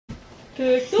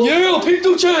Yeah,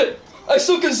 Picto Chat! I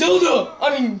suck at Zelda!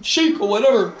 I mean, Sheik or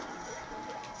whatever.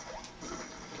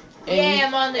 And yeah,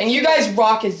 I'm on the And you guys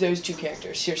rock as those two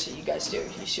characters. Seriously, you guys do.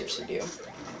 You seriously do.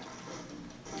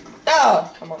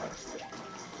 Oh, come on.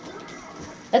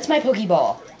 That's my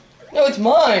Pokeball. No, it's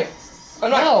mine.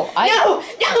 I'm not. No,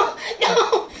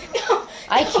 No!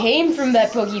 I came from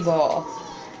that Pokeball.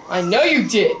 I know you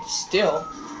did. Still.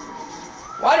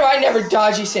 Why do I never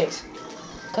dodge these things?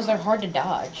 Because they're hard to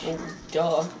dodge. Oh,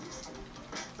 duh.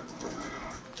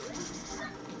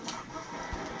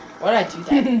 Why did I do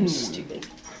that? I'm stupid.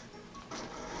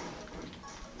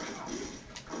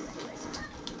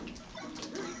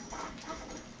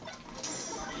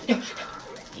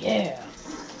 Yeah.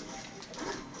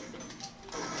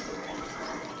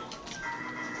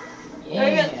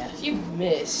 Yeah. You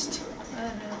missed. I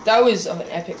don't know. That was an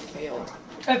epic fail.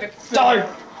 Epic. Darn!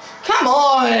 Come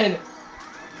on!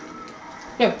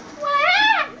 No.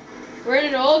 We're in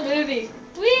an old movie.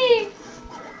 Whee!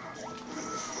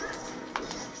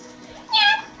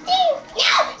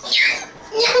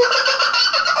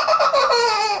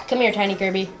 Come here, Tiny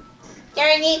Kirby.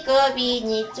 Tiny Kirby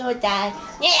needs to die.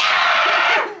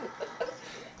 Yeah!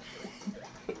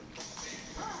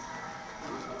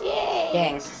 Yay!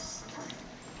 Dang.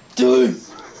 Dude!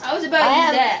 I was about to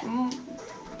use that.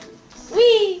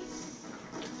 Whee!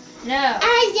 No.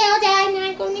 I yelled and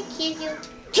I'm gonna kill you.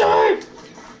 Darn!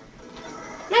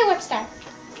 My whip star.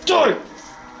 Darn!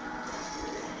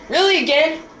 Really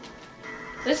again?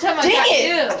 This time I Dang got it!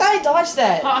 you. I thought I dodged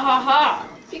that. Ha ha ha.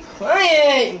 Be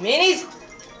quiet, you minis!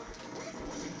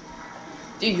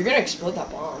 Dude, you're gonna explode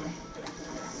that bomb.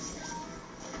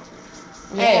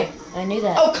 Yeah, Hey. I knew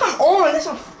that. Oh, come on! That's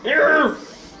not fair!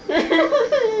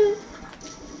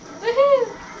 Woohoo!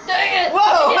 Dang it!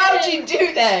 Whoa, Hit how it. did you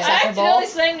do that? I Soccer ball? accidentally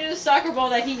slammed into the soccer ball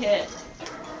that he hit.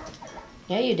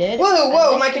 Yeah, you did. Whoa, I whoa,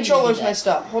 think my you controller's did that. messed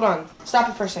up. Hold on. Stop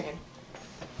it for a second.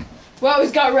 Whoa,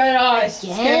 he's got red eyes.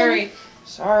 Again? Scary.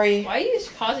 Sorry. Why are you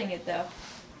just pausing it though?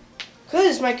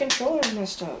 Cause my controller's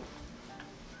messed up.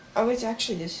 Oh, it's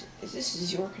actually this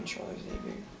is your controller,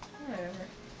 Xavier. Whatever.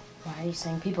 Why are you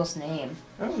saying people's name?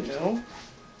 I don't know.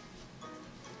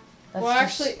 That's Well, just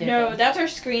actually, stupid. no, that's our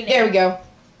screen name. There we go.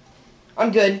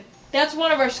 I'm good. That's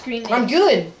one of our screen names. I'm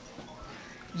good.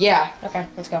 Yeah. Okay,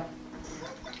 let's go.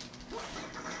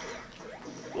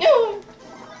 No.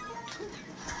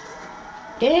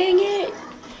 Dang it!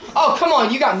 Oh, come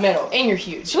on, you got metal, and you're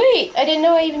huge. Sweet! I didn't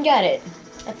know I even got it.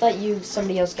 I thought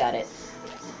somebody else got it.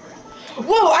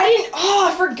 Whoa, I didn't. Oh,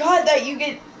 I forgot that you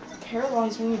get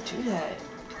paralyzed when you do that.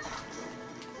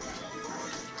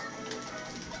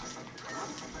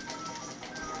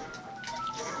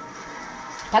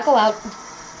 Taco out.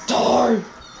 Darn.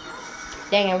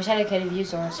 Dang, I wish I could have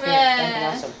used one spirit. Yeah. That'd been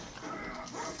awesome.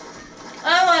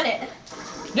 I want it.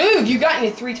 Dude, you gotten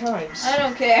it 3 times. I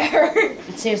don't care.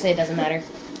 Seriously, it doesn't matter.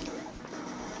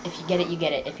 If you get it, you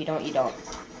get it. If you don't, you don't.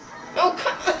 Oh,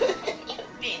 come on. You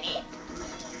Vinny.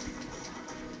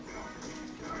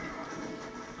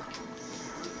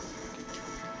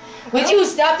 Would you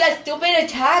stop that stupid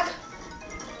attack?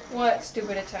 What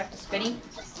stupid attack, the spinny?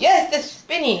 Yes, the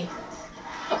spinny.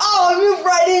 Oh, I moved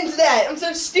right into that. I'm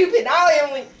so stupid. Now I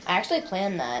only. I actually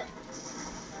planned that.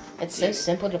 It's so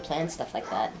simple to plan stuff like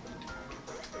that.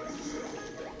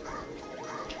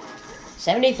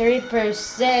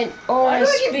 73% or Why do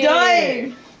I keep speed.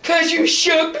 dying? Cause you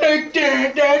shook like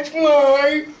that. That's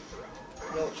why.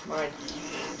 No, it's mine.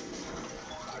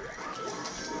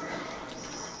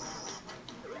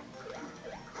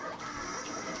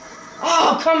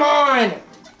 Oh, come on.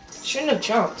 Shouldn't have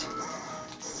jumped.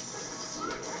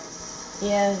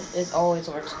 Yeah, it always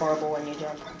works horrible when you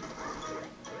jump.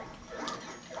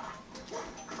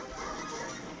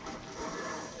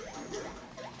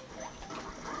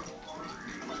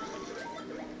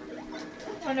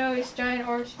 Oh no, he's giant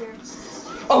orb here.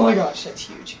 Oh my gosh, that's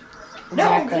huge. No,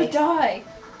 I'm Exactly. gonna die.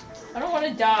 I don't want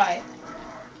to die.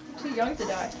 I'm too young to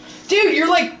die. Dude, you're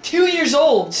like 2 years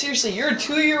old. Seriously, you're a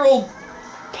 2-year-old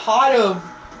pot of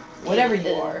whatever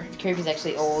you are. Kirby's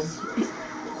actually old.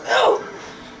 No!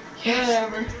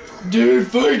 Whatever.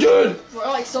 Defeated! We're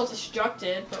like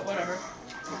self-destructed, but whatever.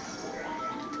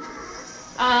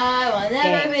 I will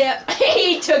never be a...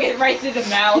 He took it right through the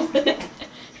mouth.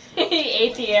 He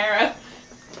ate the arrow.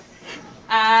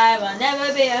 I will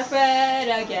never be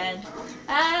afraid again.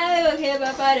 I will keep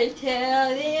a fight until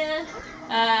the end.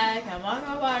 I can walk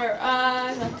on water,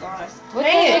 I can fly. What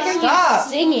Hey, the heck are stop.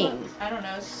 you singing? I don't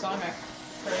know, it's a song I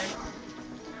heard.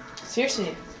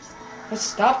 Seriously, let's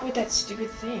stop with that stupid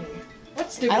thing. What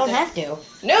stupid I don't thing? have to.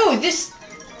 No,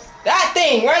 that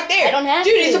thing right there. I don't have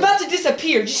Dude, to. it's about to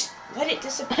disappear. Just let it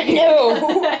disappear. No.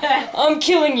 I'm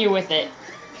killing you with it.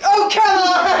 Oh, come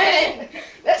on!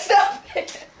 That's not...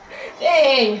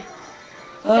 Dang.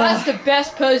 That's the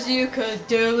best pose you could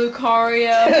do,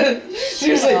 Lucario.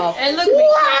 Seriously. And look at me.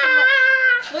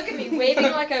 Look at me,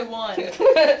 waving like I won.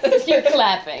 You're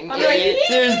clapping. I'm like,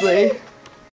 Seriously.